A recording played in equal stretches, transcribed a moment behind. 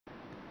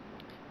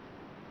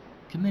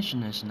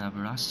Commissioner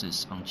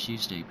Navracsics on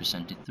Tuesday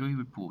presented 3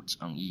 reports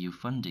on EU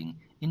funding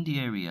in the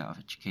area of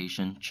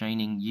education,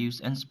 training, youth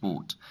and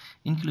sport,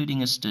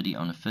 including a study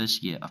on the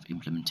first year of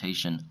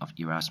implementation of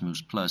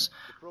Erasmus+,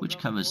 which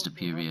covers the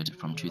period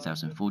from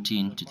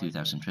 2014 to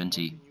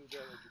 2020.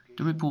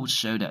 The reports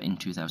show that in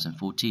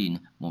 2014,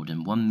 more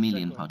than 1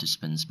 million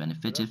participants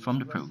benefited from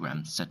the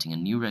program, setting a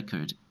new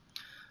record.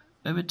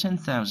 Over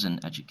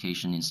 10,000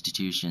 education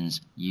institutions,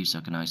 youth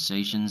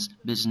organizations,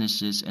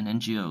 businesses and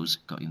NGOs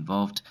got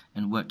involved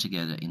and worked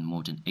together in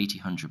more than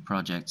 800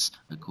 projects,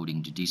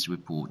 according to these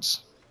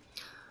reports.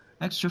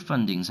 Extra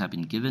fundings have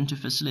been given to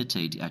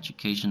facilitate the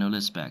educational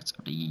aspects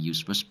of the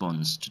EU's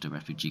response to the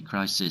refugee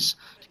crisis,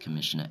 the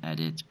Commissioner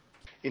added.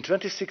 In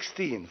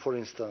 2016, for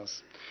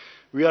instance,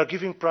 we are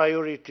giving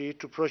priority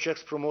to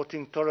projects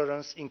promoting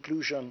tolerance,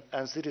 inclusion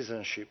and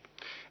citizenship,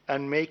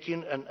 and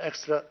making an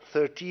extra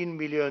 €13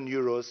 million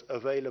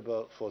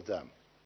available for them.